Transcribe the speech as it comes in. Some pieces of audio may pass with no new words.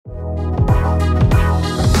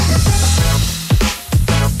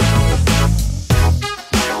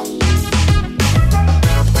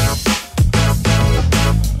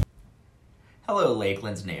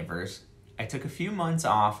Lakelands neighbors. I took a few months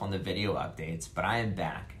off on the video updates, but I am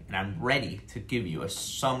back and I'm ready to give you a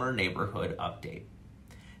summer neighborhood update.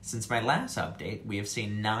 Since my last update, we have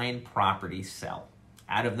seen 9 properties sell.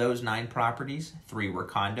 Out of those 9 properties, 3 were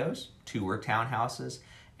condos, 2 were townhouses,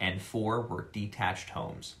 and 4 were detached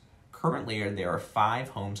homes. Currently, there are 5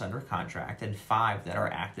 homes under contract and 5 that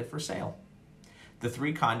are active for sale. The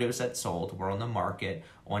 3 condos that sold were on the market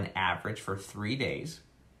on average for 3 days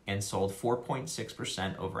and sold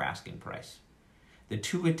 4.6% over asking price. The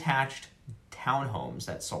 2 attached townhomes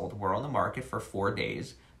that sold were on the market for 4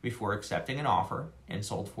 days before accepting an offer and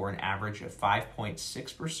sold for an average of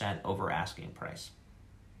 5.6% over asking price.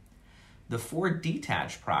 The 4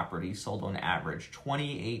 detached properties sold on average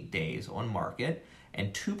 28 days on market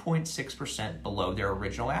and 2.6% below their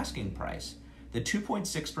original asking price. The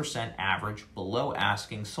 2.6% average below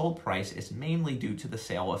asking sold price is mainly due to the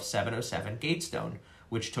sale of 707 Gatestone,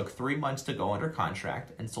 which took 3 months to go under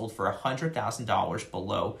contract and sold for $100,000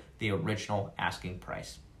 below the original asking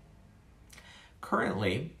price.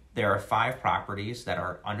 Currently, there are 5 properties that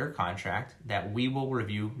are under contract that we will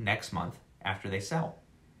review next month after they sell.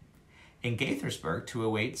 In Gaithersburg,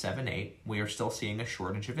 20878, we are still seeing a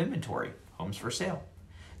shortage of inventory, homes for sale.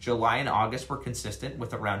 July and August were consistent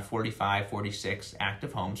with around 45, 46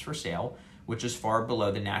 active homes for sale, which is far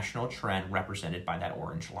below the national trend represented by that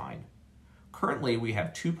orange line. Currently, we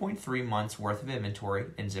have 2.3 months worth of inventory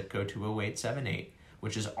in zip code 20878,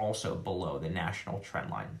 which is also below the national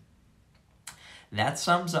trend line. That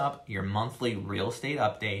sums up your monthly real estate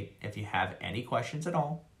update. If you have any questions at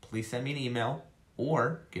all, please send me an email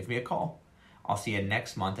or give me a call. I'll see you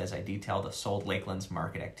next month as I detail the sold Lakelands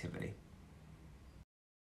market activity.